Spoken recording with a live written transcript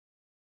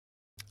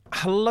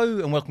Hello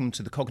and welcome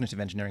to the Cognitive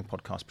Engineering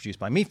Podcast produced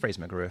by me,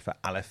 Fraser McGrew, for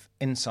Aleph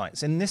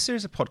Insights. In this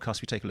series of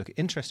podcasts, we take a look at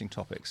interesting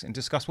topics and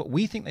discuss what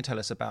we think they tell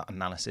us about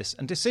analysis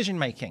and decision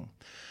making.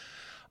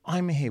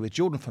 I'm here with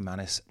Jordan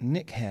Fermanis,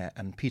 Nick Hare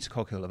and Peter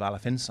Coghill of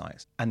Aleph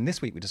Insights. And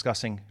this week we're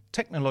discussing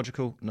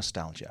technological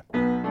nostalgia.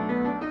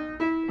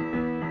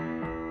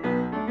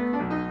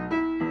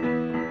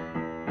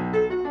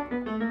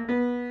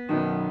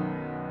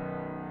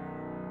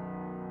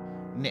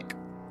 Nick.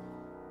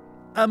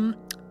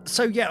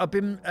 I've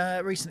been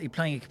recently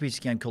playing a computer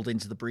game called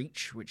Into the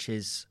Breach, which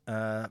is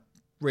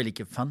really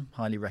good fun.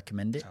 Highly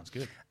recommend it. Sounds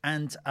good.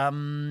 And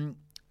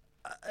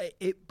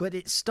but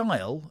its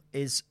style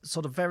is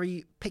sort of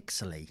very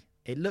pixely.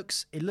 It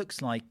looks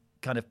like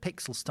kind of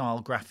pixel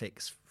style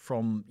graphics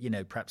from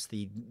perhaps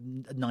the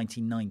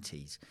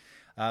 1990s,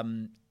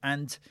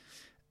 and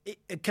it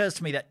occurs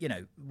to me that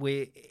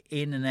we're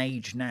in an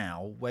age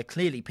now where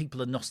clearly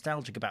people are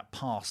nostalgic about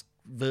past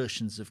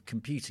versions of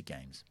computer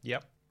games.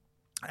 Yep.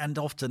 And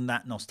often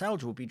that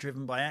nostalgia will be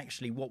driven by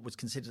actually what was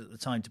considered at the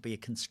time to be a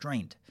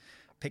constraint.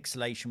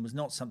 Pixelation was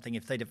not something.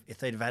 If they'd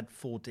have had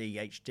 4D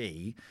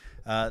HD,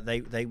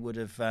 they would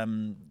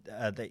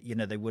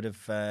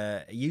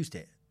have used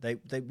it.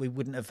 We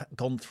wouldn't have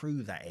gone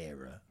through that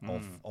era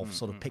of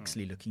sort of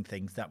pixely looking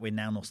things that we're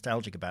now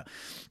nostalgic about.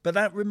 But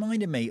that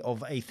reminded me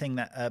of a thing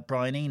that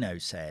Brian Eno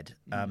said,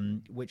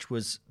 which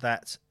was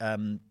that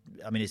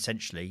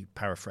essentially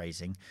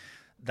paraphrasing,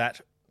 that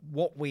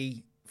what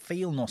we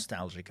feel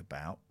nostalgic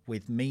about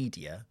with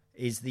media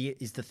is the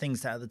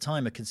things that at the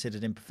time are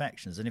considered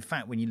imperfections. And in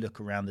fact, when you look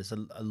around, there's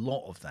a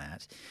lot of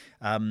that.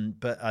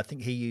 But I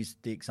think he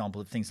used the example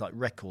of things like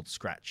record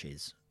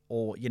scratches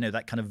or,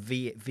 that kind of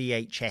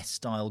VHS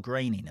style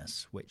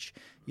graininess, which,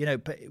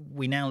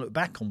 we now look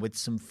back on with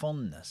some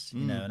fondness,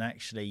 and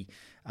actually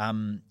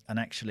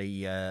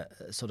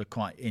sort of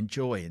quite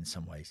enjoy in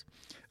some ways.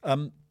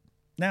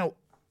 Now,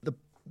 the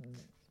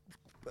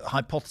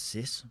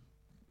hypothesis,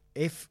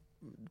 if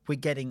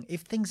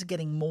things are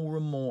getting more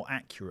and more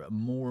accurate and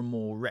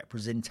more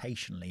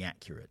representationally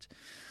accurate,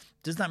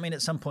 does that mean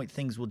at some point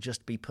things will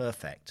just be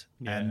perfect?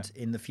 Yeah. And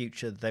in the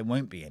future there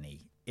won't be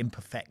any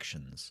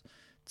imperfections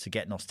to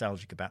get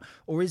nostalgic about?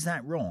 Or is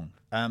that wrong?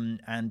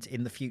 And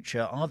in the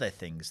future, are there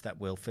things that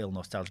we'll feel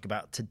nostalgic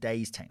about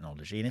today's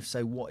technology? And if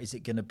so, what is it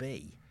going to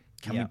be?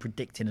 Can we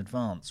predict in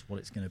advance what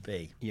it's going to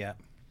be? Yeah.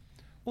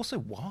 Also,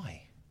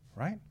 why?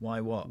 Right?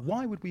 Why what?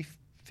 Why would we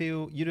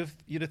feel? You'd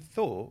have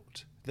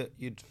thought that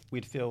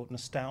we'd feel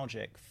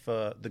nostalgic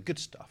for the good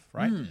stuff,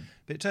 right?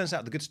 But it turns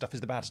out the good stuff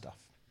is the bad stuff,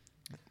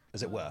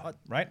 as it were,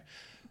 right?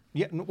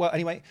 Yeah. Well,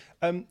 anyway,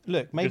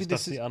 look, maybe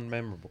this is the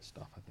unmemorable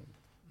stuff, I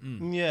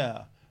think.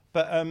 Yeah,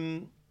 but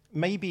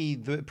maybe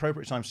the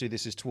appropriate time to do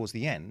this is towards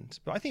the end.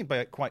 But I think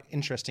it'd be quite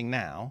interesting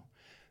now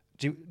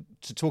to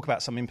talk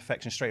about some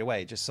imperfections straight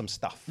away, just some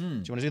stuff. Do you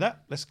want to do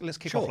that? Let's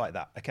kick off like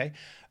that, okay?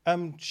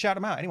 Shout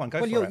them out. Anyone, go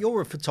for it. Well,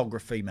 you're a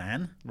photography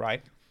man,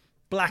 right?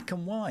 Black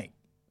and white.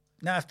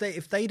 Now,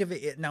 if they'd have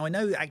it, now I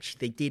know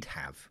actually they did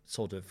have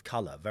sort of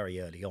colour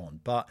very early on,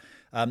 but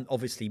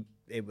obviously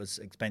it was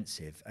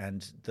expensive,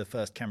 and the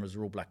first cameras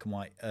were all black and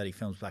white. Early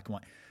films black and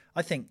white.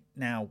 I think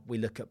now we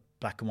look at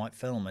black and white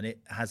film, and it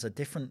has a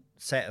different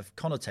set of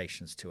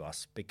connotations to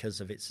us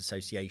because of its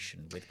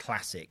association with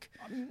classic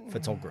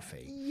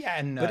photography.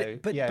 Yeah, no,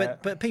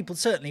 but people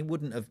certainly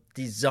wouldn't have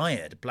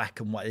desired black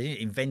and white. They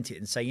didn't invent it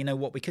and say, you know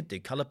what, we could do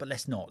colour, but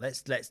let's not.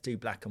 Let's do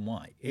black and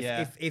white.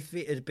 If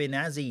it had been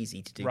as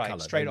easy to do colour,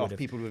 straight off,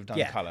 people would have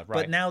done colour.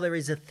 Right. But now there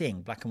is a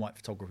thing, black and white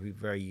photography. We're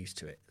very used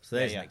to it. So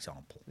there's an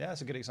example. Yeah,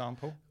 that's a good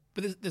example.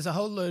 But there's a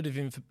whole load of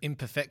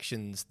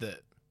imperfections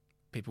that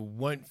people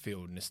won't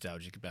feel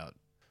nostalgic about,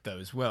 though,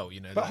 as well.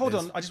 But hold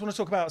on, I just want to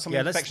talk about some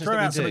imperfections that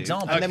we do, some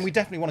examples. and then we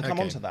definitely want to come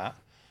on to that.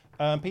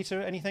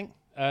 Peter, anything?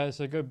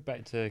 So go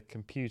back to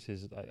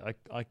computers.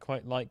 I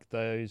quite like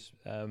those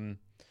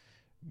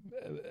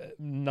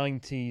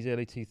 90s,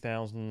 early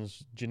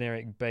 2000s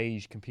generic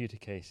beige computer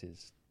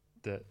cases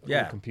that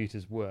all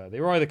computers were. They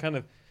were either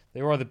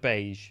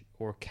beige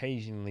or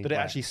occasionally. But it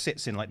actually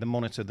sits in like the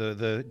monitor.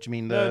 Do you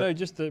mean the? No,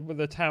 just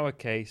the tower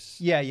case.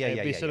 Yeah.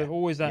 It'd be sort of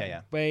always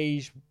that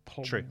beige,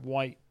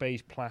 white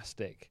beige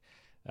plastic,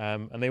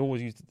 and they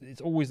always used.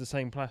 It's always the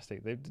same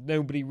plastic.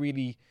 Nobody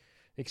really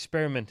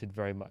experimented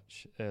very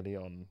much early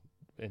on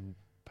in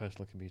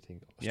personal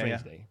computing.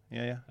 Strangely,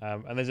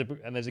 and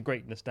there's a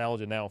great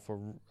nostalgia now for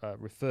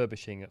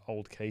refurbishing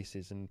old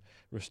cases and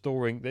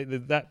restoring.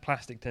 That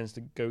plastic tends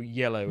to go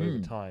yellow over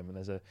time,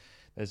 and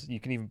you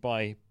can even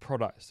buy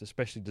products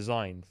especially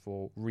designed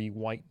for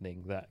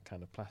re-whitening that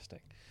kind of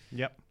plastic.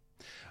 Yep.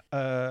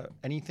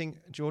 Anything,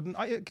 Jordan?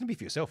 It can be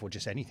for yourself or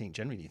just anything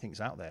generally you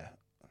think's out there.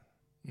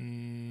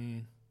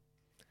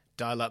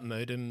 Dial-up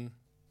modem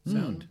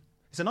sound.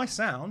 It's a nice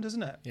sound,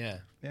 isn't it? Yeah.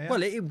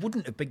 Well, it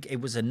wouldn't have been. It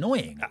was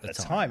annoying at the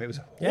time. It was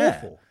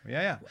awful.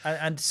 Yeah.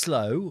 And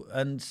slow,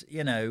 and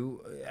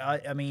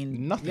I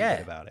mean, nothing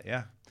good about it.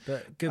 Yeah.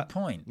 But good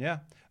point. Yeah.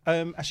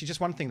 Actually, just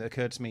one thing that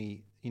occurred to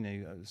me,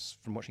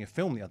 from watching a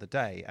film the other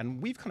day,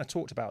 and we've kind of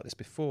talked about this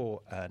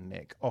before,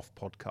 Nick, off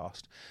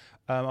podcast.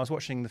 I was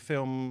watching the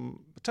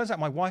film. It turns out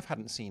my wife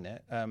hadn't seen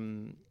it,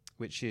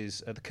 which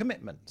is The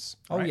Commitments.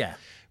 Oh, right? yeah.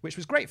 Which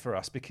was great for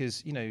us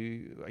because, you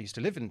know, I used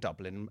to live in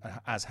Dublin,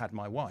 as had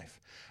my wife.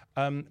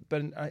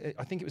 But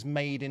I think it was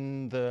made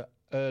in the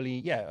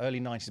early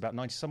 90s, about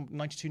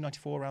 92,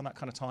 94, around that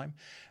kind of time.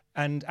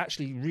 And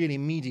actually really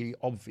immediately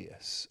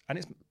obvious. And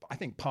it's, I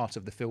think, part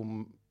of the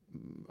film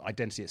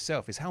identity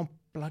itself is how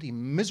bloody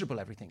miserable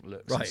everything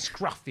looks. Right. It's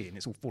scruffy and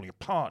it's all falling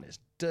apart and it's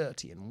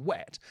dirty and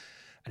wet.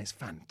 And it's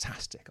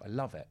fantastic. I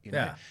love it. You know?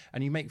 Yeah.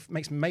 And you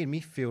made me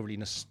feel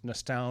really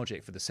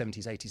nostalgic for the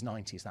 70s, 80s,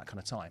 90s, that kind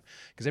of time.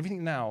 Because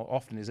everything now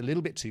often is a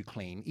little bit too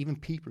clean. Even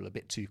people are a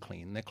bit too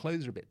clean. Their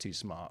clothes are a bit too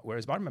smart.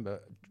 Whereas I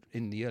remember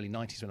in the early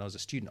 90s when I was a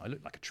student, I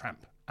looked like a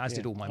tramp, as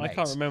did all my mates. I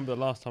can't remember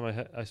the last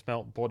time I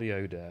smelt body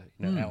odour,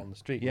 out on the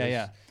street.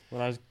 Yeah.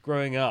 When I was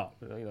growing up,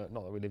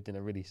 not that we lived in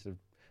a really sort of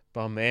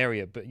bum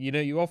area, but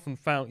you often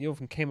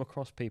came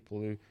across people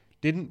who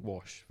didn't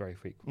wash very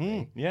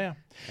frequently.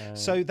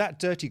 So that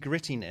dirty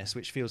grittiness,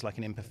 which feels like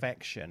an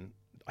imperfection,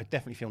 I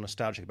definitely feel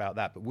nostalgic about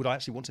that. But would I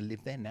actually want to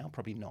live there now?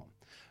 Probably not.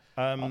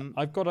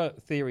 I've got a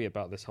theory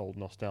about this whole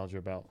nostalgia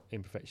about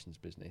imperfections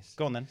business.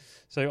 Go on then.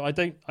 So I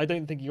don't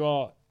think you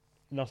are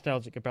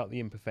nostalgic about the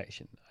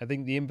imperfection. I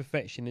think the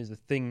imperfection is the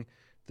thing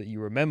that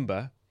you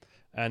remember,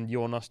 and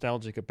you're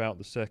nostalgic about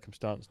the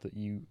circumstance that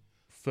you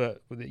were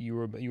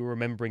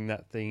remembering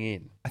that thing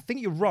in. I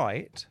think you're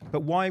right,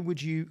 but why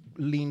would you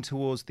lean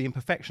towards the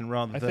imperfection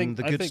rather than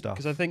the good stuff?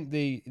 Because I think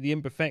the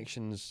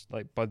imperfections,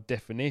 like by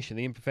definition,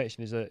 the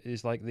imperfection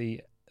is like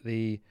the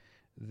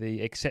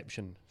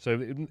exception. So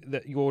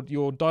that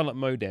your dial-up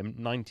modem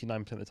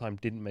 99% of the time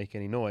didn't make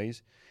any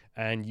noise,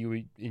 and you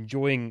were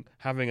enjoying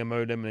having a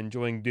modem and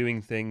enjoying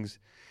doing things,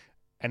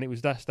 and it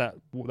was that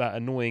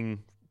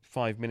annoying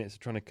 5 minutes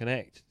of trying to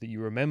connect that you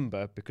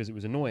remember because it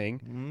was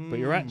annoying, but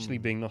you're actually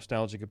being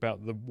nostalgic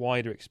about the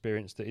wider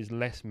experience that is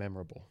less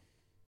memorable.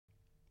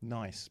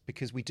 Nice,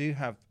 because we do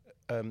have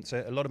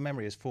so a lot of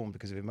memory is formed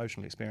because of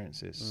emotional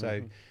experiences.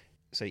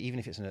 So even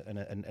if it's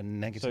a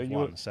negative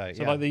one,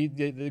 like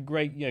the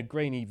great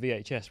grainy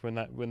VHS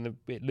when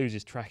it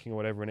loses tracking or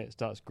whatever and it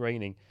starts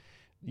graining,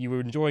 you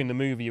were enjoying the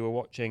movie you were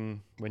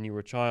watching when you were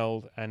a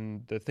child,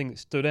 and the thing that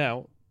stood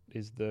out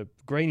is the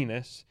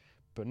graininess.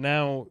 But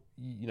now,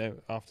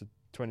 after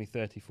 20,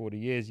 30, 40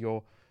 years,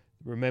 you're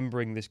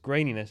remembering this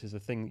graininess as the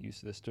thing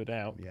that stood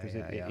out because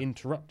it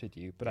interrupted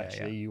you. But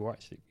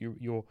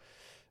your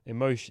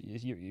emotion,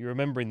 you're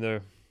remembering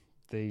the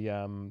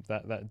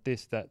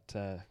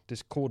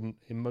discordant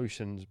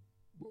emotions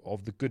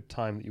of the good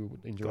time that you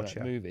enjoyed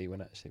that movie,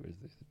 when actually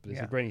there's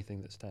a grainy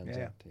thing that stands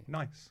out to you.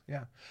 Nice,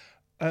 yeah.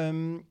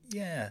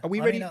 Are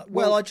we ready?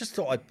 I just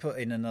thought I'd put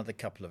in another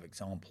couple of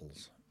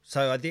examples.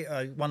 So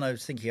one I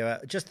was thinking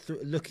about, just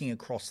looking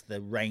across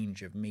the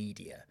range of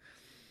media,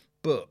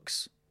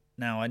 books.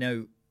 Now I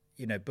know,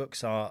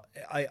 books are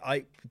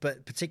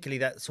but particularly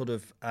that sort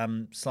of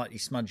slightly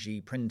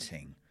smudgy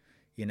printing,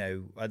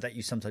 that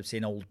you sometimes see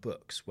in old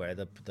books where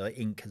the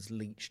ink has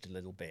leached a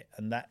little bit,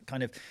 and that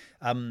kind of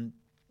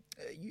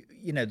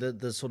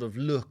the sort of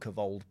look of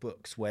old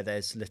books where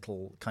there's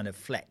little kind of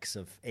flecks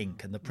of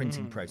ink and the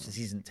printing process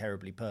isn't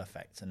terribly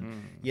perfect,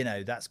 and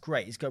that's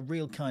great. It's got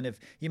real kind of,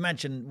 you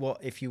imagine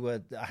what if you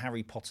were a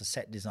Harry Potter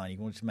set designer, you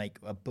wanted to make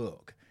a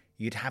book,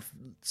 you'd have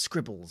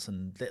scribbles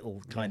and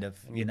little kind of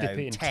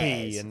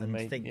tears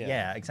and things.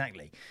 Yeah,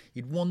 exactly.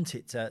 You'd want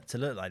it to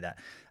look like that.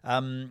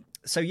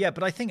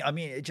 But I think,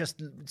 it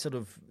just sort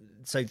of,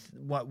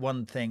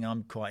 one thing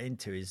I'm quite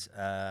into is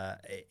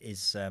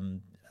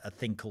a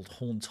thing called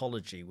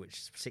hauntology, which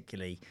is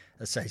particularly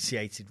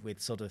associated with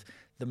sort of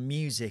the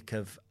music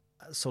of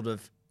sort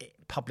of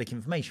public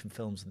information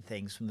films and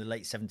things from the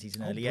late 70s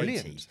and early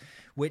 80s,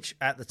 which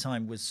at the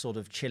time was sort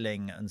of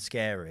chilling and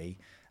scary.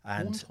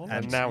 And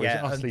now it's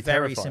utterly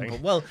very terrifying. simple.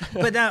 Well,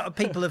 but now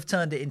people have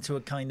turned it into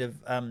a kind of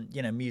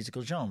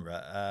musical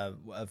genre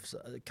of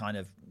kind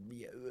of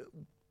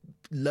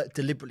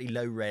deliberately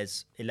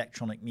low-res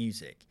electronic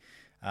music.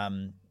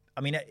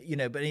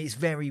 But it's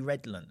very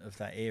redolent of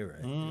that era,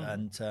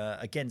 and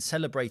again,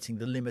 celebrating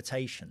the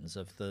limitations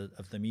of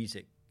the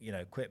music,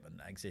 equipment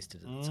that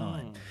existed at the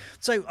time.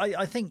 So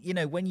I think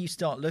when you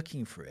start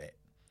looking for it,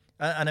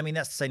 and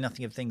that's to say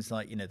nothing of things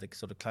like the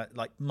sort of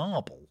like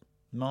marble.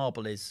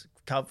 Marble is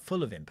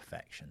full of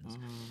imperfections,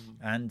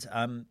 and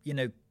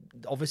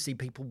obviously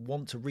people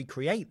want to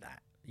recreate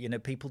that.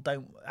 People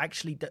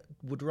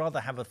would rather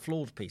have a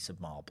flawed piece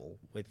of marble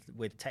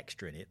with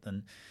texture in it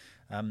than.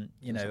 So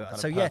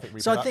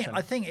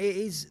I think it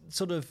is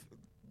sort of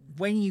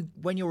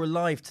when you're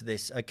alive to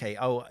this. Okay,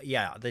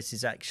 this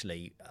is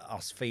actually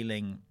us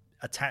feeling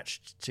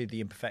attached to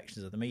the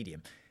imperfections of the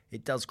medium.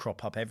 It does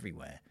crop up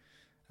everywhere.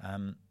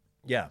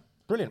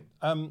 Brilliant.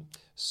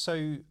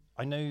 So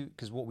I know,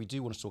 because what we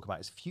do want to talk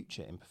about is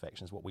future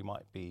imperfections, what we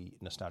might be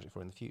nostalgic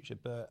for in the future.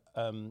 But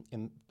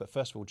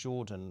first of all,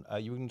 Jordan,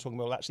 you were going to talk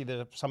about, actually, there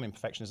are some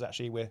imperfections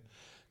actually we're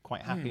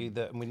quite happy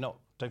that we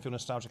don't feel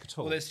nostalgic at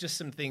all. Well, there's just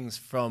some things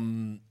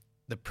from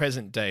the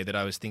present day that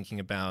I was thinking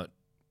about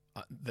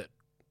that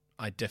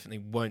I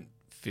definitely won't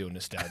feel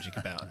nostalgic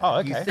about. Oh,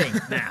 okay. You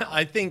think now?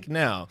 I think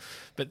now,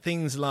 but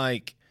things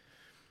like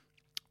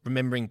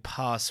remembering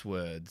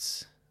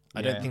passwords.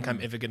 I don't think I'm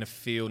ever going to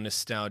feel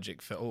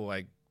nostalgic for. Oh,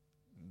 I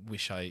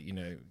wish I,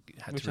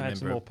 had Wish to I remember. had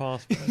some more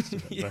passwords.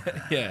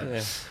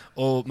 yeah.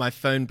 Or my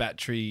phone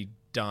battery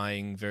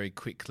dying very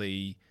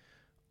quickly,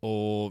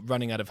 or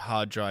running out of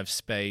hard drive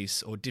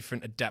space, or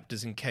different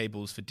adapters and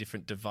cables for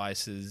different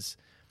devices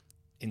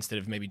instead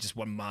of maybe just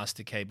one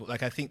master cable.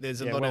 Like, I think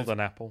there's a lot well of done,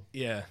 Apple.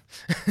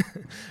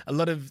 a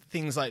lot of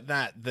things like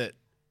that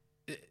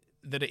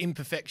are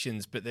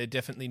imperfections, but they're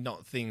definitely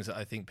not things that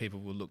I think people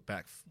will look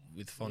back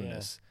with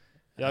fondness.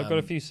 Yeah, I've got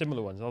a few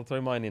similar ones. I'll throw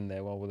mine in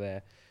there while we're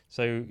there.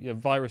 So,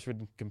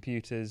 virus-ridden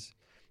computers,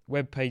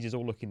 web pages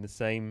all looking the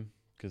same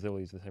because they all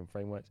use the same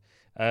frameworks.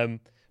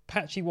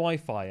 Patchy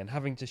Wi-Fi and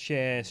having to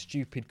share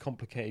stupid,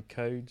 complicated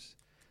codes.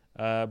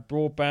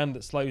 Broadband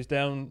that slows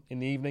down in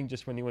the evening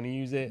just when you want to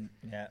use it.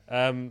 Yeah.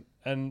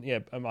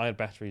 I had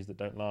batteries that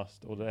don't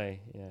last all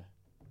day. Yeah.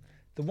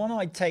 The one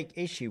I take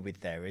issue with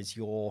there is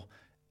your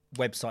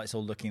websites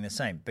all looking the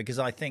same, because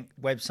I think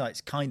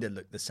websites kind of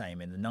looked the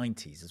same in the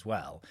 90s as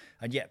well,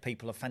 and yet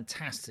people are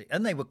fantastic,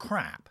 and they were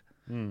crap.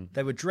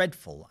 They were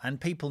dreadful, and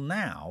people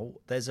now,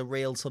 there's a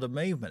real sort of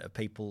movement of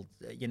people,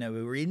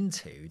 who are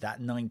into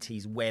that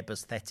 90s web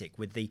aesthetic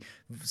with the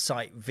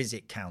site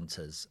visit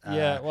counters,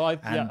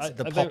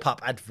 the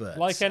pop-up adverts.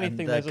 Like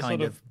anything, there's a sort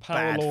of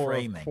power law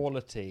framing. of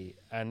quality,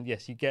 and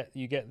yes, you get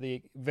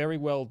the very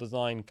well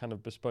designed kind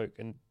of bespoke,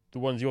 and the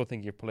ones you're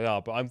thinking of probably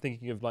are, but I'm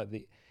thinking of like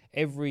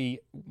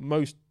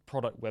most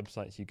product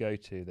websites you go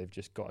to, they've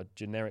just got a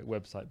generic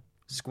website.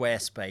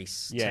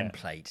 Squarespace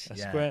template.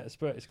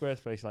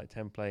 Squarespace like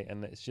template,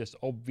 and it's just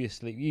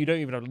obviously you don't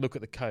even have to look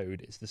at the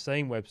code. It's the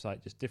same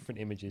website, just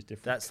different images,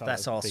 different.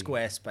 That's our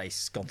Squarespace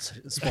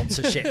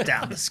sponsorship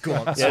down the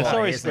squad.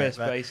 Sorry,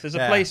 Squarespace. There's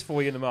a place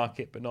for you in the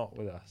market, but not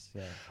with us.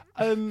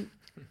 Yeah.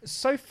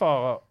 So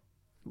far,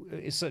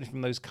 it's certainly from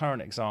those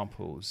current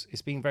examples,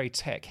 it's been very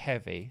tech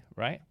heavy,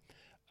 right?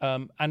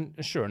 And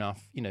sure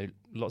enough,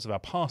 lots of our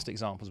past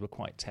examples were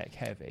quite tech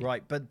heavy.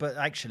 Right, but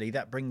actually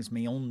that brings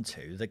me on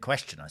to the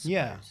question, I suppose.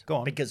 Yeah, go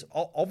on. Because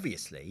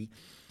obviously,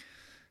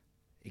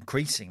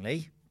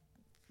 increasingly,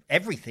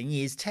 everything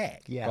is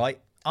tech, right?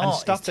 And Art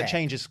stuff is that tech.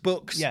 changes.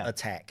 Books are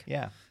tech.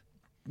 Yeah.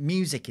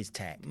 Music is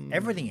tech.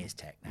 Everything is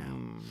tech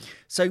now.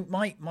 So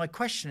my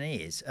question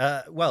is,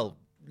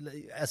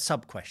 a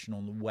sub-question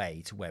on the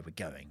way to where we're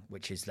going,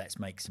 which is let's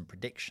make some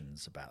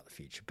predictions about the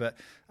future. But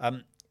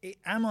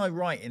am I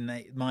right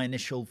in my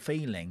initial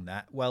feeling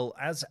that,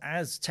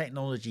 as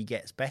technology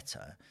gets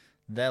better,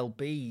 there'll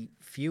be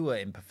fewer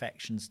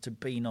imperfections to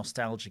be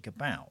nostalgic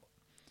about?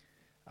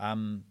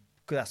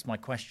 That's my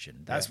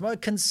question. That's my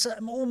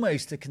concern,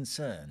 almost a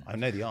concern. I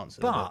know the answer.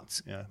 But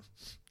yeah.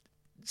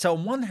 So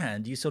on one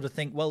hand, you sort of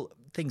think,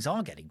 things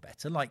are getting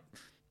better. Like,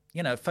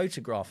 a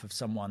photograph of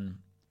someone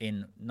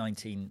in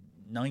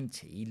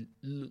 1990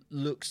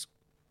 looks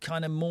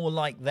kind of more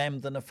like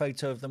them than a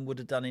photo of them would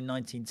have done in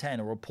 1910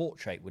 or a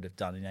portrait would have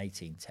done in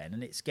 1810,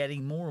 and it's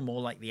getting more and more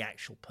like the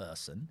actual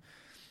person.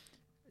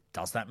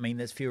 Does that mean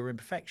there's fewer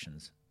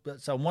imperfections?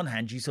 But so on one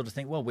hand, you sort of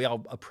think, we are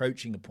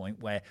approaching a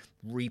point where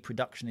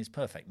reproduction is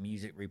perfect,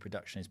 music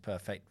reproduction is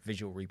perfect,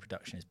 visual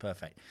reproduction is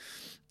perfect.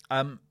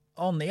 On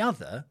the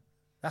other,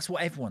 that's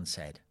what everyone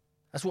said.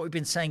 That's what we've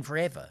been saying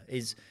forever,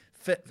 is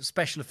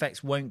special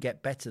effects won't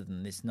get better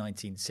than this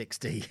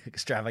 1960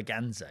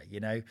 extravaganza,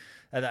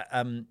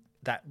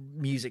 that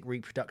music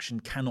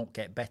reproduction cannot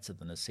get better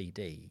than a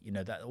CD.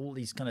 That all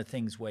these kind of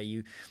things where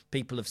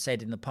people have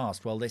said in the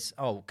past,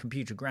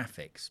 computer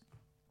graphics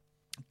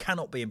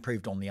cannot be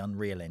improved on the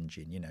Unreal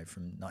Engine,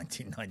 from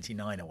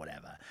 1999 or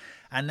whatever.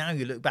 And now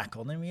you look back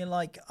on them and you're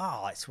like,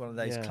 it's one of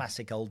those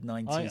classic old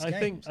 90s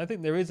games. I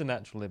think there is a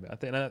natural limit. I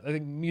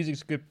think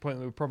music's a good point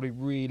that we're probably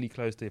really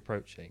close to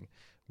approaching,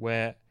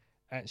 where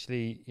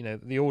actually,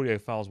 the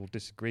audiophiles will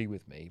disagree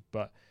with me,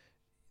 but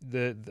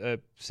the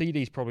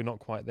CD's probably not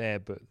quite there,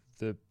 but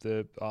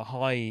a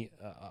high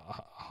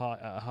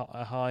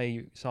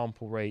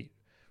sample rate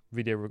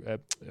video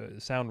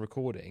sound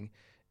recording,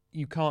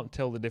 you can't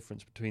tell the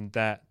difference between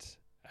that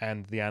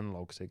and the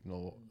analog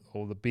signal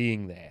or the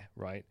being there,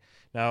 right?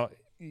 Now,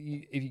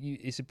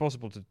 it's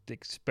impossible to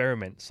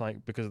experiment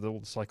because of all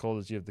the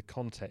psychology of the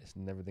context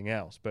and everything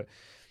else. But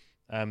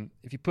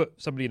if you put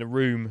somebody in a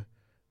room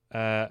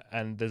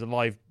and there's a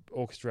live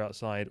orchestra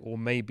outside, or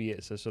maybe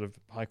it's a sort of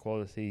high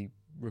quality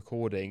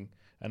recording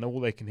and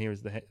all they can hear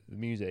is the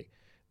music,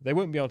 they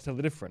won't be able to tell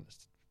the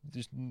difference.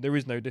 There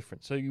is no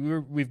difference. So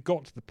we've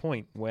got to the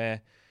point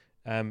where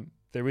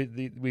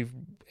we've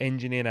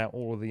engineered out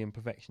all of the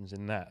imperfections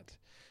in that.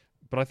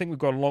 But I think we've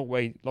got a long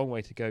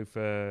way to go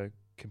for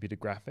computer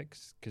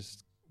graphics,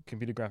 because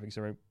computer graphics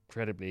are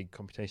incredibly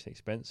computationally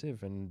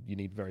expensive, and you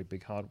need very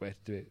big hardware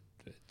to do it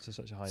to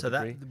such a high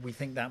degree. So we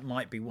think that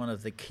might be one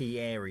of the key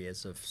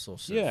areas of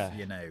sort of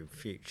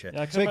future.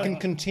 Yeah, so it can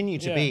continue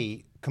to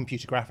be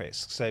computer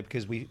graphics. So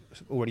because we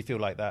already feel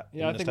like that,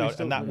 I think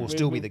that will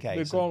still be the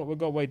case. We've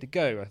got a way to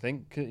go, I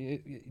think,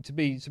 to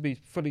be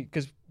fully,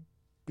 because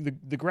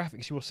the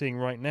graphics you're seeing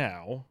right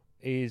now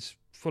is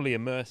fully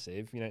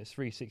immersive. It's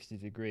 360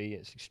 degree.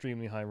 It's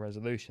extremely high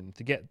resolution.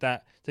 To get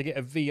a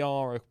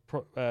VR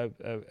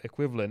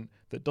equivalent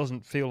that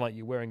doesn't feel like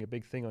you're wearing a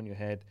big thing on your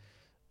head,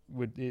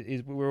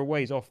 we're a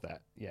ways off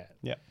that yet.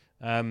 Yeah.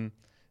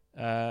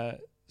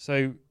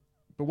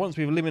 But once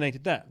we've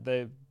eliminated that,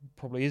 there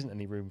probably isn't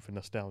any room for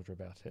nostalgia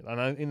about it.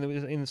 And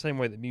in the same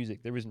way that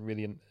music, there isn't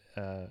really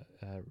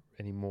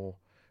any more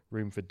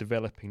room for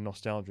developing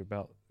nostalgia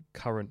about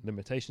current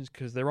limitations,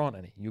 because there aren't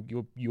any.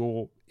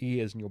 Your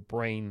ears and your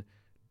brain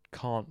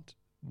can't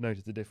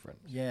notice the difference.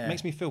 Yeah. It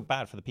makes me feel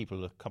bad for the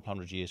people a couple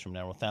hundred years from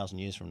now or 1,000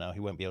 years from now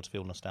who won't be able to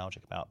feel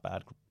nostalgic about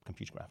bad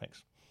computer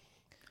graphics.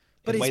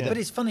 But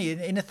it's funny,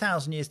 in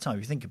 1,000 years' time,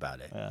 if you think about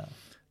it,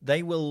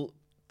 they will,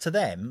 to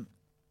them,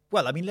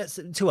 well, I mean,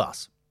 to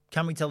us,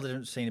 can we tell the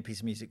difference between a piece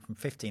of music from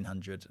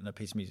 1500 and a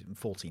piece of music from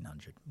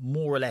 1400?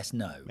 More or less,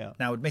 no. Yeah.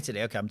 Now,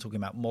 admittedly, okay, I'm talking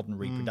about modern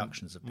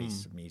reproductions of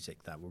pieces of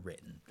music that were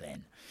written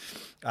then.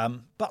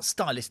 But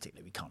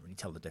stylistically, we can't really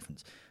tell the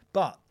difference.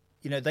 But,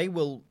 they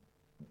will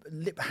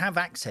have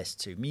access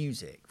to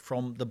music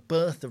from the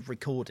birth of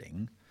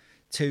recording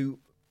to,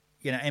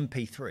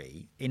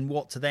 MP3 in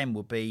what to them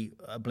would be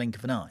a blink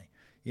of an eye.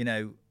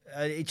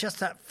 It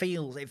just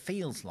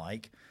feels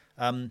like...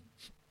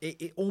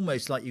 It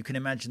almost like you can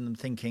imagine them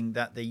thinking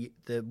that the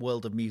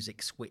world of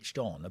music switched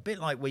on, a bit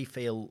like we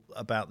feel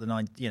about the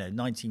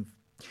 19.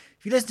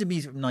 If you listen to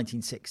music from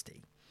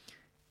 1960,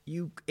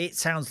 it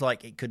sounds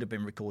like it could have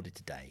been recorded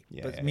today.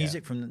 But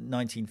music from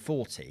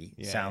 1940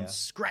 sounds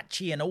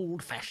scratchy and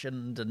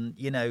old-fashioned, and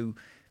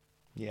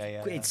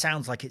it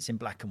sounds like it's in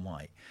black and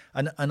white.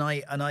 And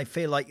I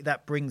feel like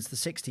that brings the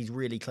 60s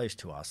really close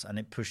to us, and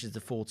it pushes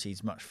the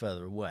 40s much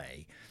further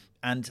away.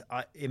 And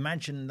I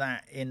imagine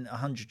that in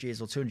 100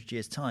 years or 200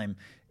 years' time,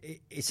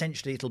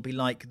 essentially it'll be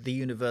like the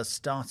universe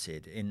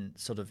started in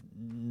sort of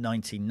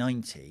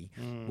 1990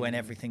 when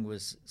everything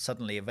was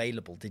suddenly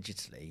available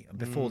digitally. And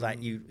before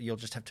that, you'll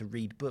just have to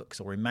read books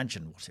or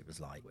imagine what it was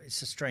like.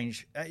 It's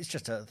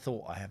just a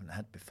thought I haven't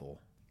had before.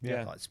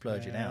 Yeah. Like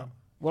splurging out.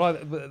 Well,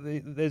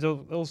 there's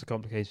also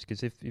complications,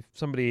 because if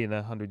somebody in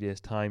 100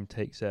 years' time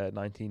takes a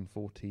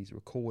 1940s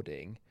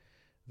recording,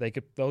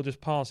 they'll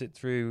just pass it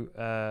through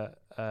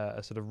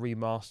a sort of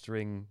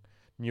remastering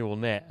neural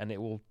net, and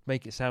it will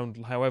make it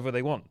sound however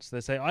they want. So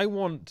they say, I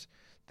want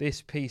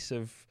this piece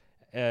of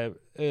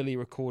early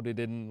recorded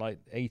in like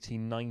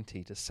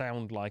 1890 to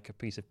sound like a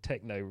piece of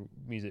techno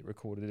music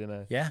recorded in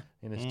a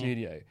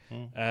studio,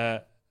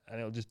 and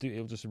it'll just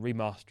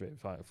remaster it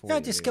for you. I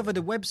discovered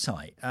a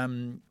website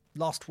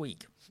last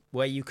week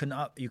where you can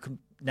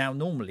now,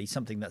 normally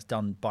something that's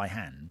done by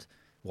hand,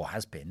 or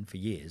has been for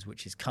years,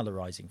 which is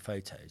colorizing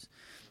photos.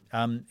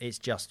 It's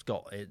just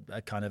got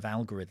a kind of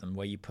algorithm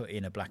where you put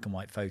in a black and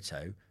white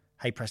photo.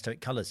 Hey presto,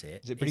 it colours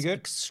it. Is it pretty good?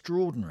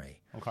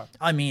 Extraordinary. Okay.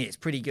 I mean, it's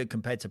pretty good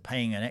compared to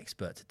paying an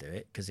expert to do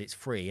it, because it's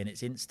free and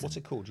it's instant. What's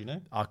it called? Do you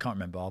know? I can't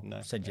remember. I'll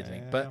send you the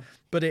link.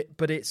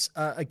 But it's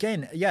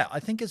again, I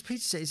think as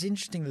Peter said, it's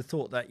interesting the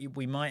thought that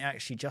we might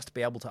actually just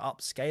be able to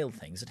upscale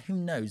things, and who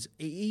knows?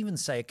 Even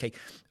say, okay,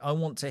 I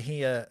want to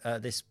hear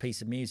this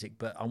piece of music,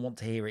 but I want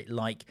to hear it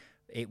like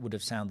it would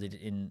have sounded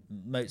in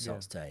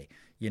Mozart's day,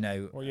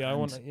 Well, I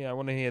want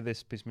to hear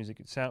this piece of music.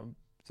 It sound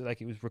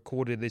like it was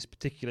recorded in this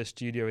particular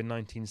studio in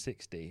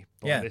 1960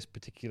 by this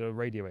particular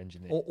radio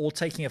engineer. Or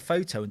taking a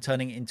photo and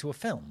turning it into a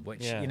film,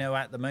 which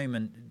at the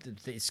moment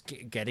it's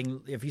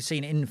getting. Have you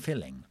seen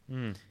infilling?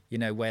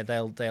 Where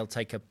they'll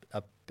take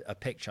a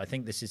picture. I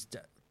think this is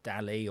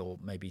DALL-E or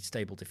maybe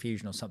Stable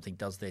Diffusion or something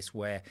does this,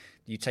 where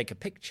you take a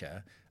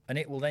picture and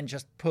it will then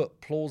just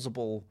put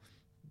plausible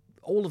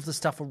all of the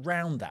stuff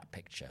around that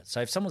picture.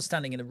 So if someone's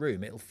standing in a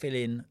room, it'll fill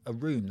in a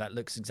room that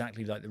looks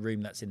exactly like the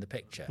room that's in the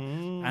picture.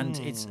 And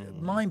it's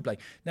mind-blowing.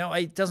 Now,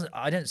 I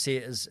don't see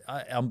it as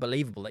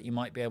unbelievable that you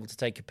might be able to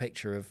take a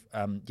picture of,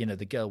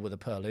 the girl with a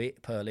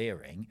pearl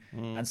earring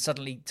and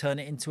suddenly turn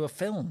it into a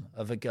film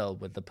of a girl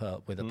with a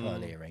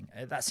pearl earring.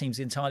 That seems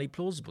entirely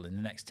plausible in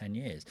the next 10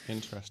 years.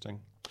 Interesting.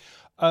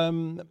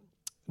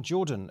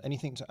 Jordan,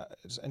 anything to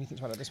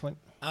add at this point?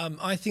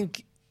 I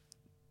think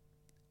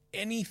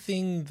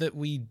anything that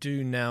we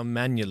do now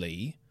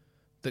manually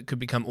that could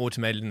become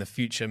automated in the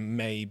future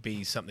may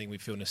be something we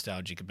feel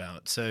nostalgic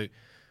about. So,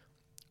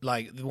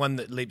 like, the one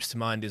that leaps to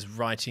mind is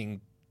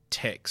writing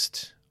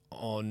text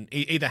on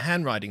either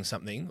handwriting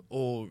something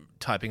or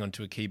typing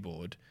onto a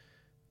keyboard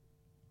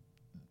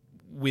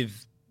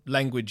with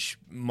language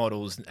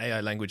models, AI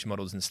language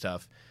models and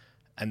stuff,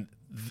 and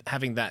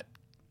having that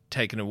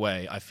taken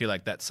away. I feel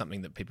like that's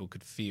something that people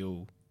could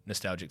feel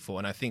nostalgic for.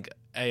 And I think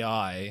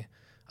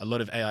a lot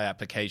of AI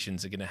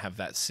applications are going to have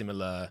that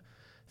similar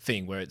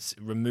thing where it's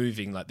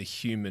removing like the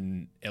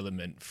human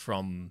element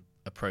from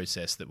a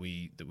process that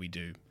we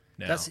do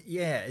now.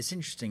 It's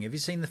interesting. Have you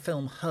seen the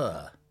film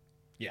Her?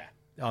 Yeah.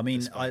 I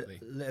mean,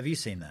 have you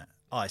seen that?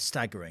 It's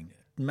staggering.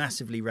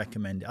 Massively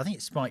recommend it. I think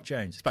it's Spike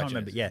Jonze. I can't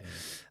remember. Yeah.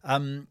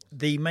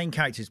 The main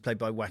character, who's played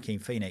by Joaquin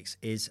Phoenix,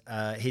 is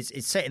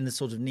it's set in the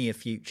sort of near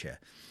future,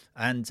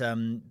 and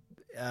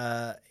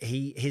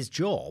his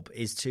job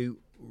is to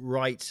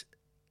write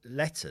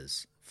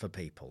letters for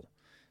people.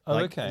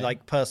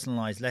 like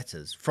personalised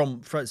letters.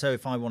 So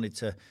if I wanted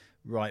to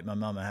write my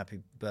mum a happy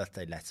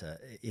birthday letter,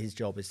 his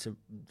job is to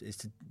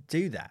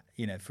do that,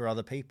 for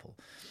other people,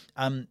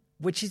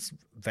 which is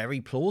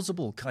very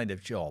plausible kind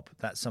of job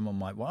that someone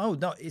might want. Oh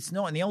no, it's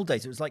not. In the old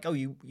days, it was like, oh,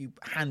 you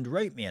hand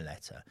wrote me a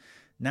letter.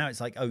 Now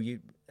it's like, oh,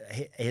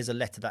 here's a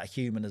letter that a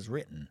human has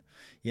written.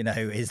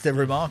 Is the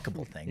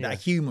remarkable thing that a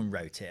human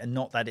wrote it, and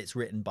not that it's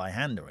written by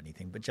hand or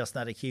anything, but just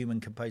that a human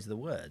composed the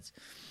words.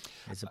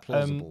 It's a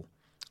plausible.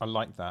 I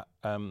like that.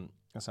 That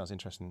sounds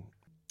interesting.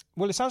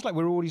 Well, it sounds like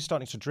we're already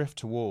starting to drift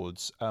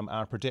towards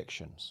our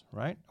predictions,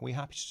 right? Are we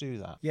happy to do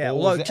that? Yeah.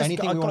 Or is there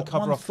anything we want to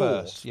cover off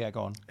first? Yeah,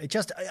 go on.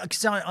 Because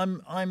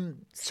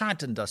I'm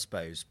saddened, I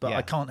suppose, but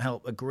I can't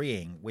help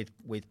agreeing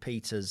with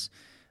Peter's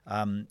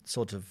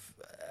sort of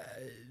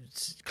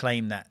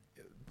claim that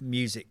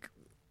music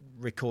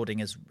recording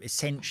is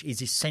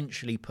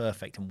essentially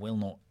perfect and will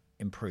not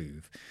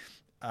improve.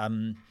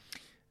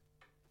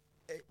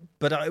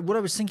 But what I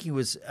was thinking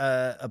was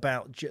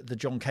about the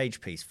John Cage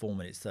piece, 4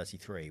 minutes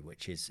 33,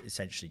 which is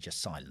essentially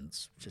just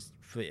silence.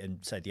 And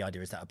so the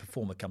idea is that a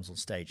performer comes on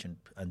stage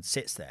and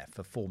sits there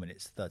for 4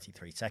 minutes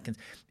 33 seconds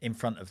in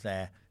front of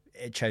their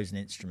chosen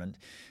instrument.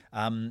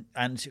 And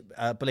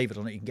believe it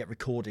or not, you can get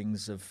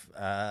recordings of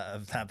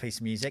that piece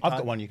of music. I've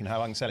got one you can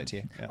have. I can sell it to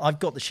you. Yeah. I've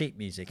got the sheet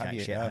music,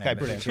 actually. Okay,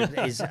 brilliant. Which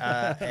is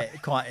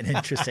quite an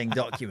interesting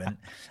document.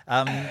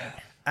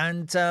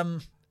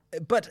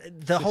 But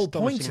the whole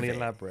point of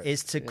it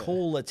is to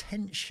call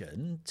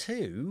attention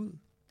to,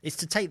 is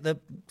to take the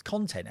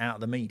content out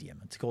of the medium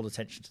and to call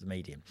attention to the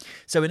medium.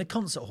 So in a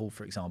concert hall,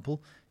 for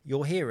example,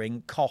 you're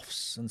hearing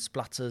coughs and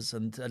splutters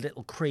and a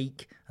little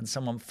creak and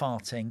someone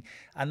farting,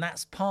 and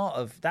that's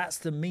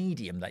the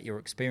medium that you're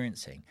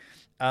experiencing.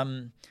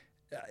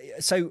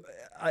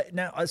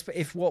 Now,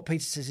 if what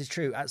Peter says is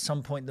true, at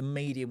some point the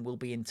medium will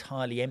be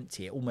entirely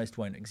empty. It almost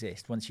won't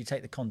exist. Once you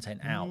take the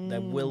content out,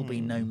 there will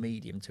be no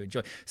medium to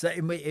enjoy. So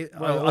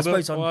I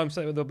suppose I'm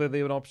saying there'll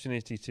be an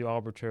opportunity to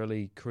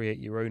arbitrarily create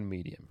your own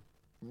medium.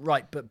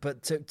 Right,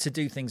 but to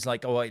do things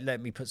like,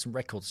 let me put some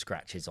record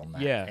scratches on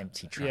that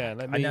empty track.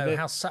 Yeah, I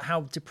know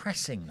how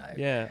depressing though.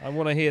 Yeah, I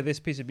want to hear this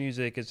piece of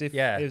music as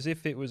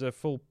if it was a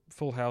full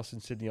house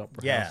in Sydney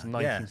Opera House in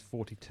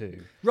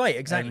 1942. Right,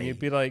 exactly. And you'd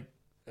be like,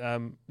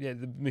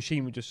 the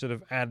machine would just sort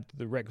of add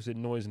the requisite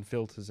noise and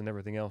filters and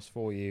everything else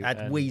for you.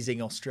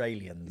 Wheezing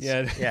Australians.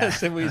 That's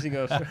the wheezing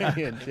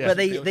Australians. Yeah.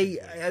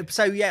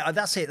 But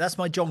that's it. That's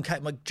my John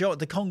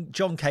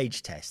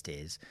Cage test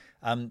is.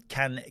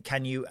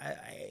 Can you?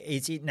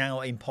 Is it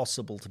now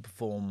impossible to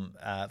perform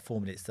 4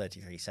 minutes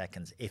 33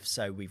 seconds? If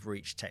so, we've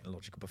reached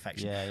technological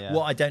perfection.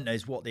 What I don't know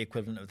is what the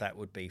equivalent of that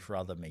would be for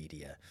other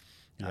media.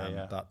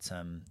 But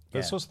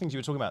the sorts of things you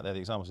were talking about there, the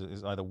examples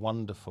is either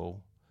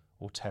wonderful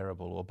or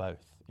terrible or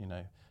both.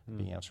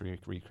 Being able to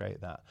recreate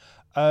that.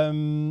 I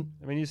mean,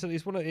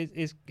 it's one of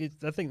it's.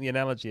 I think the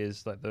analogy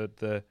is like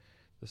the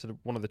sort of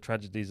one of the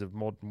tragedies of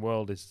modern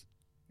world is,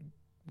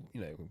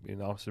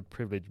 in our sort of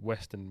privileged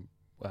Western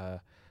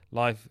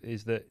life,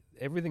 is that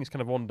everything's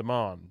kind of on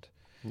demand.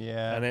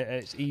 Yeah, and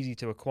it's easy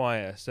to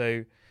acquire.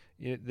 So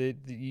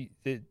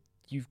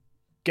you've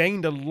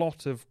gained a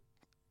lot of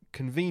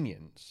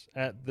convenience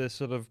at the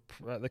sort of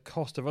at the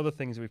cost of other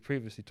things that we've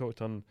previously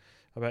talked on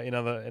about in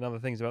other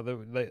things about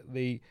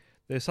the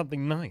there's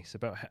something nice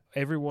about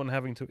everyone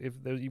having to, if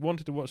you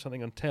wanted to watch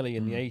something on telly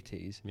in the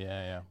 80s,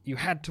 you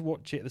had to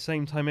watch it at the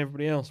same time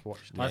everybody else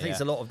watched it. I think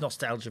it's a lot of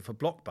nostalgia for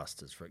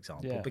blockbusters, for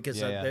example,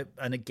 because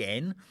and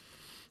again,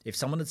 if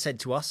someone had said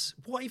to us,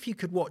 what if you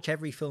could watch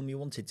every film you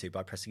wanted to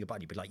by pressing a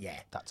button? You'd be like,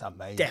 that's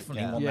amazing.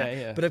 Definitely want that.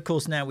 Yeah. But of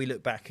course, now we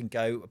look back and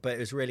go, but it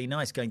was really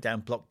nice going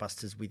down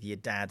Blockbusters with your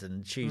dad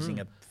and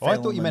choosing a film. I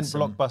thought you meant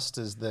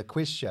Blockbusters, the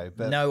quiz show.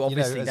 But no,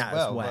 obviously that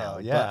as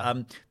well. Yeah.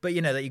 But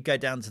that you go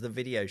down to the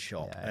video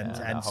shop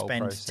and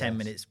spend 10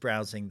 minutes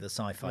browsing the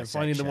sci-fi section.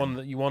 Finding the one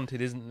that you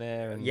wanted isn't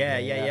there.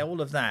 And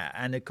all of that.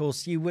 And of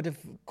course, you would have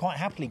quite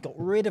happily got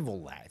rid of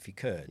all that if you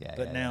could.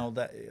 But now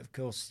that, of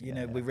course,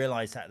 we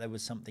realised that there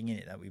was something in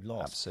it that we've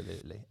lost.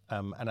 Absolutely.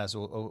 And as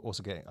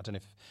also getting, I don't know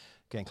if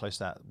getting close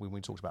to that, when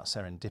we talked about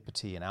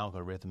serendipity and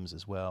algorithms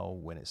as well,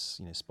 when it's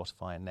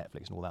Spotify and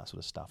Netflix and all that sort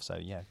of stuff. So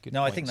good.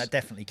 No, points. I think that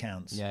definitely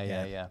counts.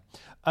 Yeah.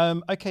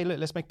 Okay, look,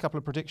 let's make a couple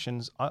of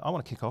predictions. I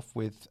want to kick off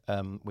with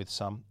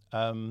some.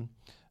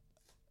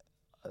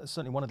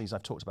 Certainly one of these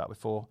I've talked about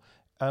before.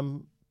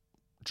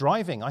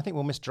 Driving. I think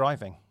we'll miss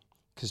driving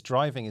because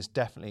driving is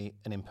definitely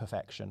an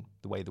imperfection,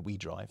 the way that we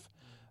drive.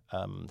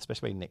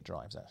 Especially when Nick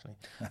drives, actually,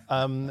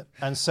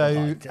 and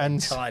so I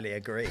entirely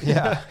agree.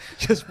 Yeah,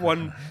 just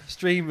one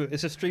stream.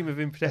 It's a stream of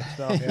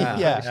imperfection.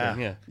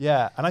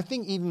 Yeah. And I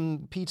think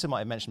even Peter might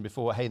have mentioned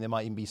before. Hey, there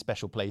might even be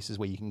special places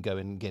where you can go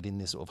and get in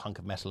this sort of hunk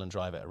of metal and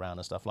drive it around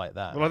and stuff like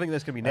that. Well, I think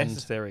that's going to be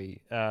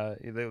necessary.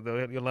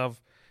 You'll have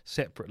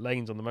separate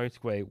lanes on the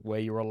motorway where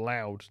you're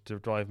allowed to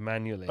drive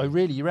manually. Oh,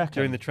 really? You reckon?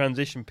 During the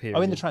transition period.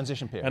 Oh, in the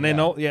transition period. And then,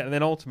 and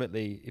then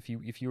ultimately,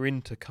 if you're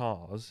into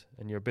cars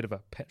and you're a bit of a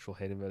petrol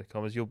head, inverted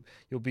commas,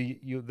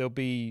 there'll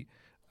be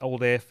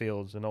old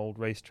airfields and old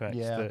racetracks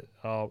Yeah. that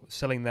are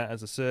selling that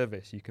as a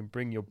service. You can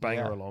bring your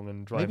banger along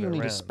and drive Maybe it you need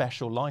around. a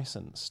special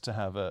license to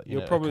have a,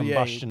 You'll a probably- yeah,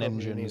 combustion you'll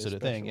probably engine need a sort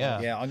of thing.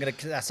 special Yeah. Yeah,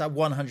 that's a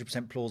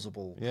 100%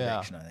 plausible Yeah.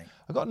 prediction, I think.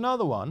 I've got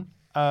another one,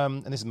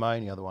 and this is my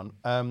only other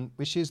one,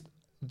 which is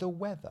the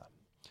weather.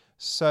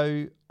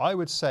 So I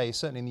would say,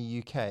 certainly in the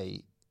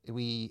UK,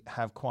 we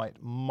have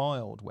quite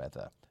mild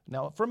weather.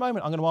 Now, for a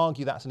moment, I'm going to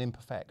argue that's an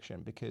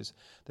imperfection because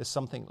there's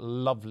something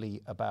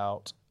lovely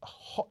about a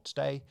hot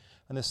day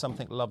and there's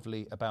something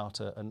lovely about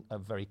a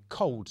very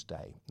cold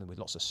day with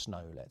lots of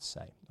snow, let's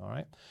say, all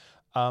right?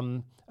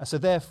 And so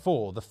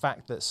therefore, the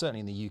fact that certainly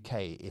in the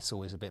UK, it's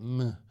always a bit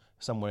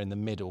somewhere in the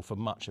middle for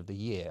much of the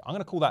year, I'm going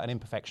to call that an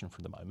imperfection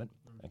for the moment,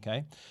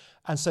 okay?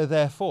 And so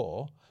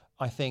therefore,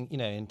 I think,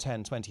 in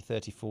 10, 20,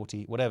 30,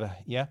 40, whatever,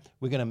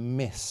 we're going to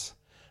miss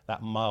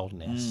that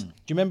mildness. Do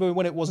you remember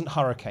when it wasn't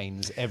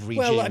hurricanes every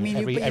Well, June, I mean,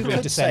 every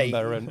could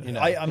December? say, And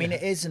I mean,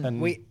 it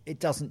isn't. It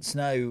doesn't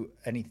snow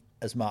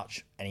as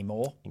much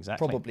anymore.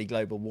 Exactly. Probably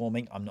global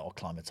warming. I'm not a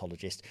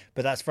climatologist,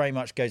 but that's very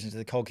much goes into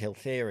the Coghill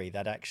theory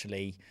that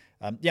actually,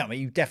 I mean,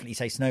 you definitely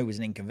say snow was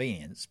an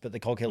inconvenience, but the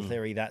Coghill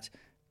theory that,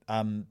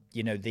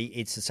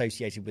 it's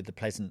associated with the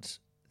pleasant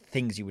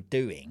things you were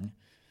doing,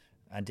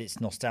 and it's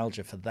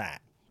nostalgia for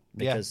that.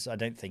 Because I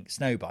don't think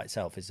snow by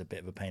itself is a bit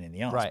of a pain in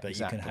the arse, Right, but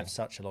exactly. you can have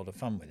such a lot of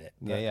fun with it.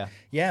 Yeah.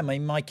 Yeah, I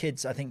mean, my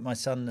kids, I think my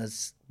son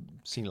has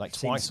seen like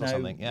seen twice snow, or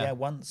something. Yeah,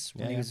 once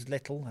when he was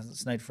little. Hasn't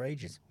snowed for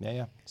ages.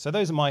 Yeah. So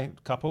those are my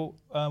couple.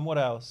 What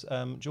else?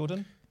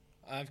 Jordan?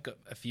 I've got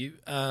a few.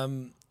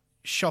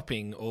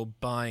 Shopping or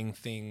buying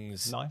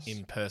things Nice.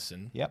 in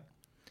person. Yep.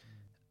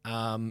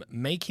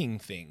 Making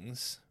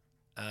things,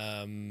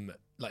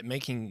 like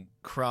making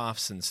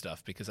crafts and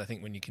stuff, because I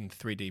think when you can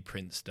 3D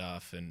print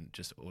stuff and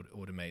just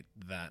automate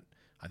that,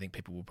 I think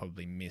people will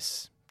probably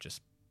miss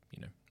just,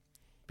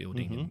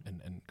 building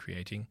and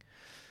creating.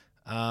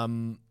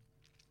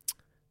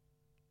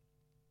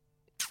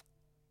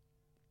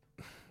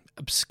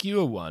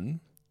 Obscure one.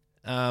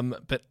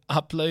 But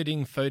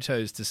uploading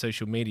photos to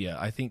social media,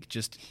 I think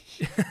just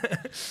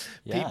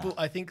people.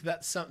 I think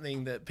that's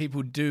something that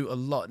people do a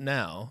lot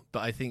now. But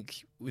I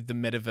think with the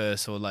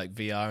metaverse or like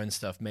VR and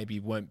stuff, maybe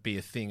won't be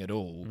a thing at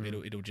all.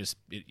 It'll just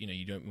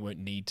you won't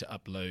need to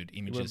upload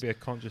images. It won't be a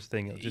conscious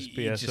thing. It'll just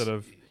be sort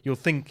of you'll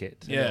think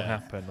it. And it'll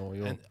happen, or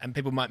you'll and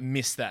people might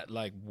miss that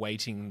like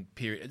waiting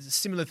period. It's a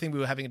similar thing we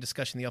were having a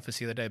discussion in the office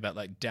the other day about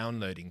like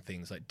downloading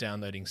things, like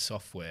downloading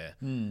software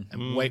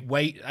and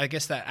wait. I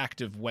guess that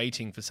act of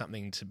waiting for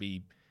something to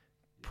be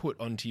put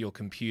onto your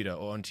computer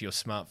or onto your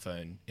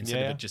smartphone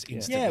instead of it just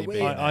instantly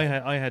being there.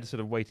 I had sort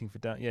of waiting for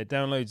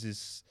downloads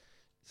is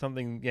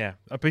something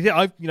but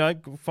I've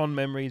I've got fond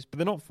memories, but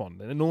they're not fond,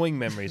 they're annoying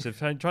memories of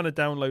trying to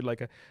download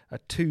like a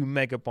 2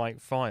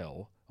 megabyte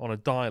file on a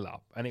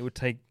dial-up, and it would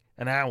take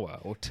an hour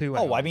or 2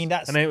 hours. I mean,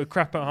 that's and then it would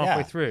crap out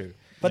halfway through.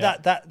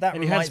 But that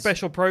and you had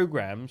special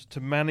programs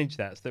to manage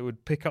that, so that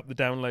would pick up the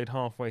download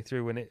halfway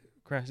through when it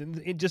crashed.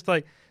 It just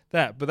like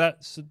that. But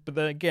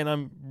then again,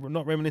 I'm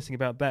not reminiscing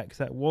about that because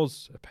that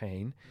was a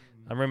pain.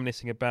 I'm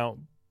reminiscing about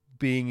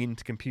being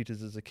into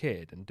computers as a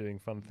kid and doing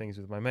fun things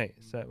with my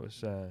mates. That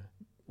was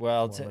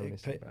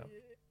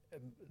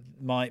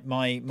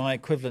my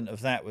equivalent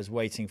of that was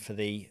waiting for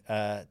the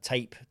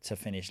tape to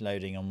finish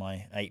loading on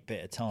my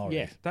 8-bit Atari.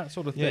 Yeah, that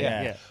sort of thing.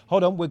 Yeah.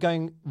 Hold on, we're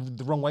going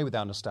the wrong way with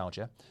our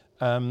nostalgia.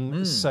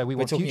 So we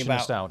want talking future about-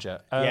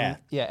 nostalgia.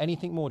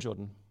 Anything more,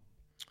 Jordan?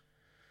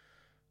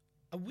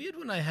 A weird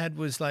one I had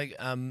was like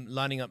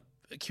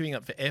queuing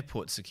up for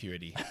airport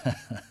security.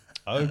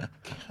 Okay.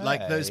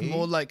 Like those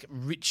more like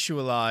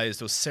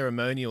ritualized or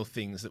ceremonial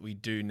things that we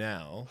do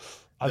now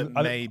that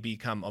may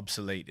become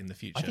obsolete in the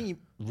future. I think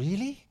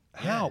really?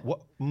 How?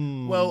 What?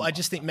 Well, I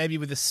just think maybe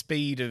with the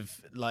speed of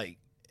like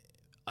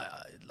I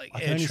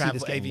can air only see travel,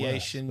 this getting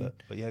aviation. worse,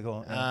 but yeah, go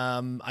on.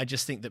 Yeah. I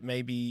just think that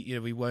maybe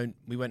we won't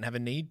have a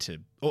need to,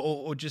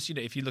 or just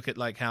if you look at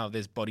like how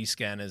there's body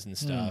scanners and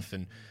stuff,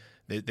 and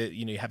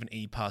you have an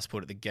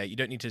e-passport at the gate. You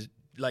don't need to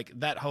like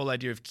that whole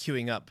idea of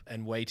queuing up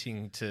and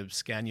waiting to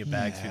scan your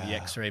bag through the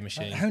X-ray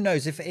machine. Who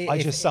knows if I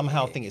just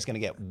somehow think it's going to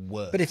get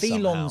worse. But if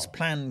Elon's somehow.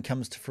 plan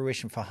comes to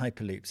fruition for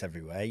hyperloops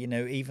everywhere,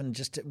 even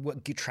just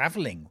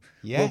travelling will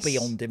Yes. be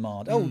on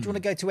demand. Oh, do you want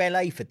to go to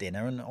LA for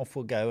dinner? And off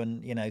we'll go,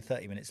 and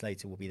 30 minutes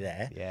later we'll be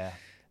there. Yeah.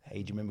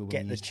 Hey, do you remember when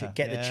Get we the used to...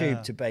 the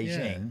tube to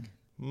Beijing.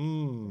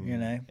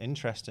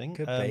 Interesting.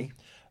 Could be.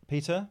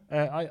 Peter?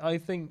 I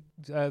think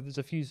there's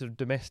a few sort of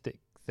domestic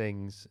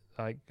things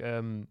like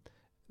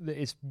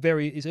it's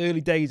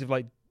early days of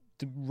like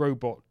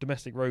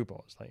domestic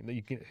robots, like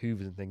you can get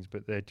Hoovers and things,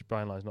 but their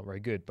by and large not very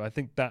good. But I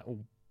think that will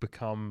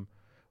become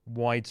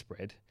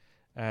widespread.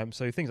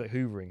 So things like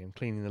hoovering and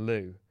cleaning the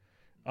loo,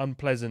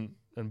 unpleasant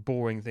and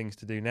boring things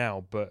to do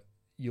now, but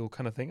you'll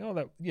kind of think,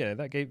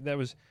 that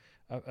was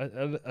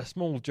a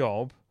small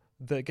job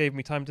that gave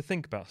me time to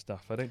think about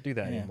stuff. I don't do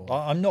that anymore.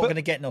 I'm not going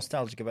to get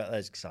nostalgic about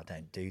those because I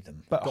don't do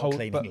them. But Got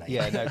cleaning later.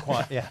 yeah, no,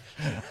 quite, yeah.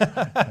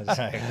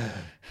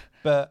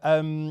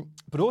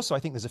 But also I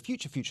think there's a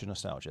future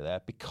nostalgia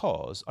there,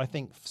 because I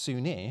think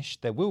soonish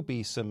there will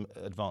be some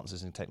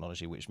advances in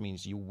technology, which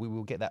means we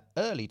will get that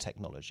early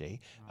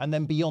technology, and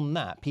then beyond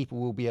that, people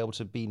will be able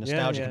to be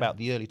nostalgic about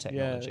the early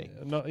technology.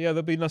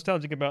 They'll be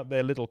nostalgic about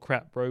their little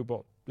crap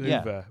robot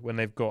Hoover when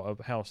they've got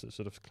a house that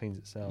sort of cleans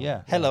itself.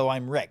 Yeah. Hello,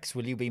 I'm Rex.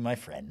 Will you be my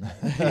friend?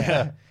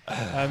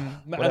 And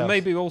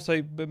maybe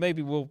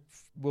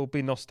we'll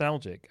be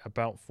nostalgic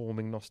about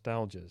forming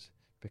nostalgias.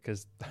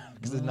 Because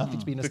there's nothing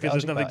to be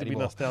nostalgic about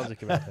anymore.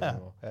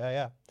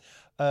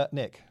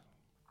 Nick?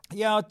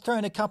 Yeah, I'd throw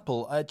in a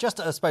couple. Just,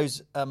 I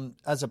suppose,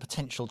 as a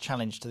potential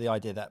challenge to the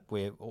idea that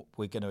we're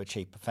going to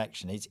achieve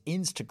perfection, is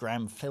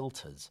Instagram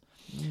filters,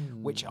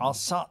 which are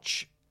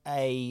such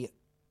a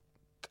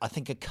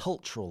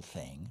cultural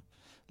thing.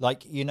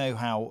 Like, you know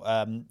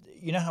how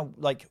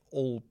like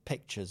all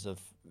pictures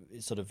of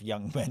sort of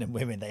young men and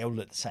women, they all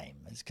look the same.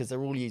 It's because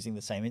they're all using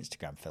the same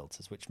Instagram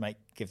filters, which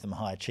give them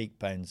higher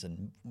cheekbones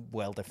and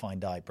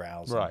well-defined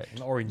eyebrows, right?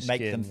 And orange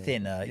make skin, them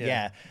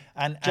thinner,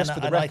 And just for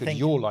the record, I think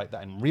you're like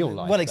that in real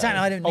life. Well, exactly.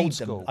 Though. I don't need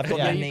them. I've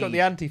got you've got the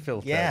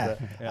anti-filter. Yeah.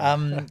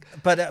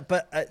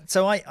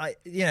 So I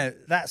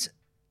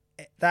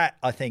that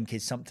I think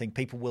is something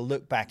people will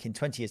look back in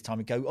 20 years' time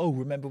and go, oh,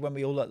 remember when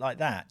we all looked like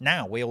that?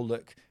 Now we all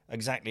look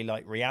exactly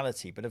like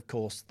reality. But of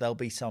course, there'll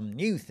be some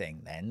new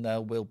thing then.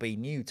 There will be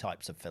new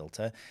types of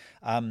filter.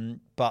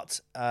 But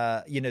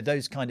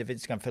those kind of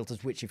Instagram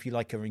filters, which, if you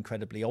like, are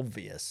incredibly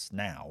obvious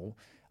now,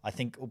 I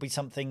think will be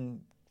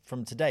something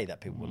from today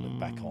that people will look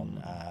back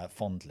on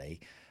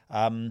fondly.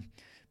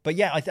 But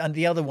yeah, and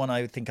the other one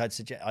I think I'd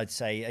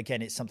say,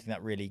 again, it's something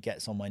that really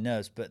gets on my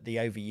nerves, but the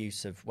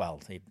overuse of,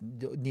 the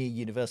near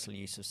universal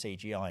use of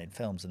CGI in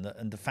films.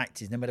 And the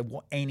fact is, no matter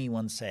what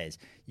anyone says,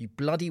 you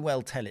bloody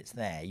well tell it's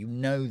there. You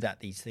know that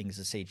these things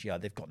are CGI.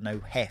 They've got no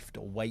heft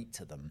or weight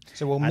to them.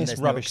 So we'll miss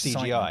rubbish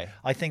CGI.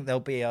 I think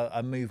there'll be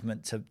a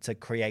movement to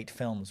create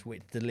films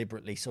with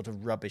deliberately sort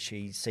of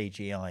rubbishy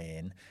CGI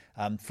in.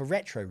 For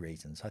retro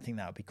reasons. I think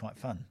that would be quite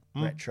fun.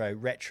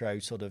 Retro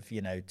sort of,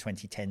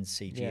 2010s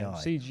CGI. Yeah,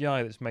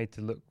 CGI that's made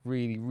to look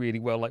really, really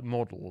well like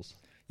models.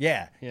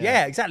 Yeah,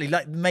 exactly.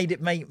 Like made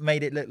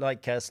it look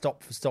like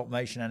stop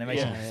motion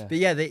animation. Yeah. But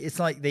yeah, it's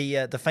like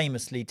the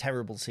famously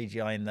terrible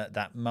CGI in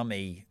that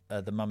Mummy,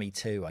 the Mummy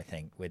 2, I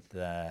think, with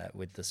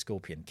the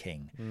Scorpion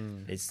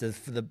King. It's a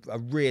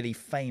really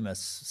famous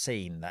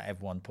scene that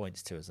everyone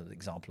points to as an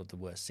example of the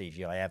worst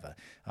CGI ever.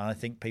 And I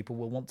think people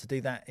will want to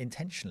do that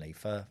intentionally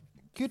for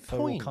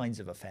all kinds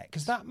of effects.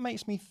 Because that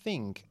makes me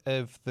think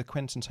of the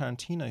Quentin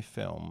Tarantino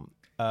film,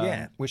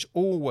 which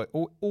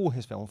all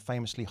his films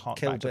famously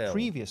hark back to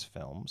previous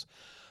films.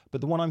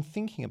 But the one I'm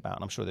thinking about,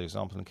 and I'm sure there's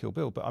examples in Kill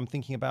Bill, but I'm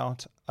thinking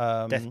about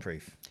Death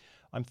Proof.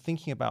 I'm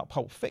thinking about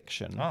Pulp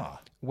Fiction,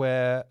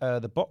 where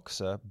the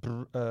boxer,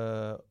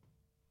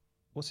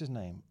 what's his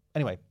name?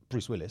 Anyway,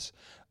 Bruce Willis,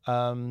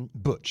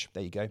 Butch,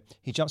 there you go.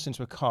 He jumps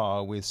into a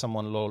car with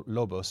someone,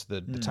 Lobos,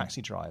 the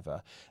taxi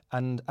driver,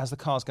 and as the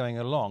car's going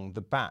along,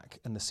 the back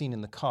and the scene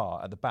in the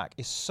car at the back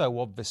is so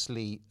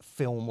obviously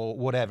film or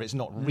whatever. It's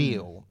not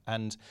real,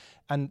 and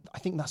I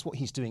think that's what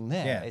he's doing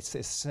there. Yeah. It's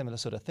a similar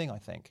sort of thing, I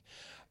think.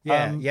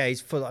 Yeah,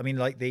 he's full. I mean,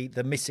 like the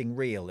missing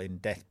reel in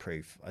Death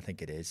Proof, I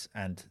think it is,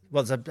 and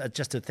it's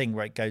just a thing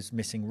where it goes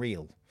missing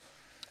reel.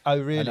 Oh,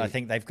 really? And I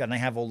think they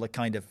have all the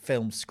kind of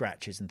film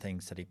scratches and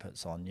things that he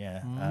puts on.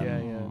 Yeah,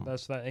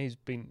 That's that. He's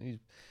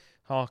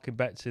harking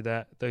back to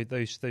that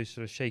those sort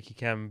of shaky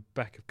cam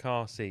back of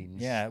car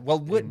scenes. Yeah. Well,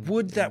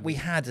 would that we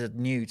had a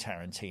new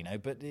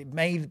Tarantino, but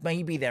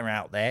maybe they're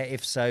out there.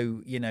 If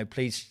so,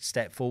 please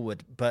step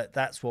forward. But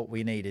that's what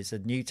we need, is a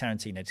new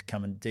Tarantino to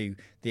come and do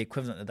the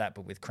equivalent of that,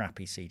 but with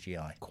crappy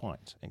CGI.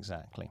 Quite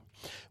exactly.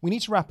 We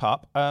need to wrap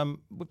up.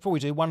 Before we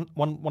do,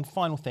 one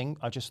final thing.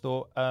 I just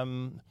thought.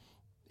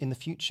 In the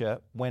future,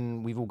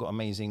 when we've all got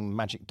amazing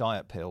magic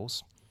diet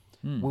pills,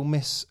 we'll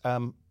miss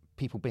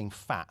people being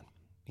fat,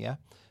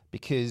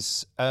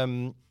 because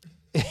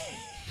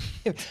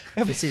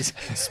this is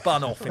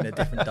spun off in a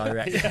different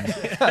direction.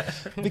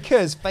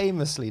 Because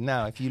famously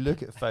now, if you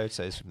look at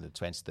photos from the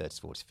 20s,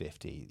 30s, 40s,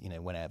 50s,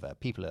 whenever,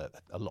 people are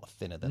a lot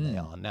thinner than they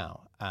are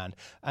now.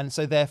 And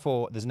so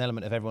therefore there's an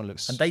element of everyone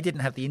looks... And they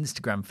didn't have the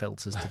Instagram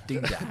filters to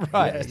do that.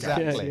 Right,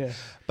 exactly. Yeah.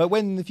 But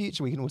when in the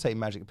future we can all take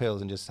magic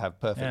pills and just have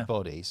perfect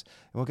bodies,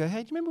 and we'll go,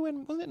 hey, do you remember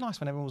wasn't it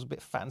nice when everyone was a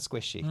bit fat and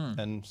squishy?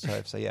 And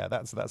so yeah,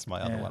 that's my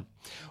other one.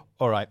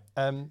 All right,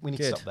 we need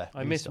to stop there.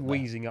 I miss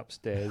wheezing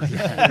upstairs.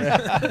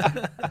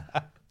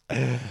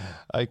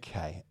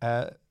 Okay,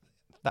 that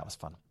was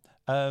fun.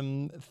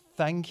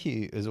 Thank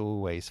you, as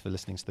always, for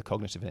listening to the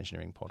Cognitive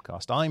Engineering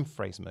Podcast. I'm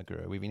Fraser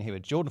McGruer. We've been here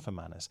with Jordan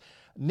Fermanus,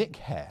 Nick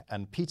Hare,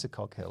 and Peter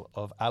Coghill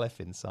of Aleph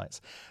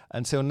Insights.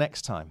 Until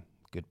next time,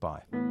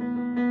 goodbye.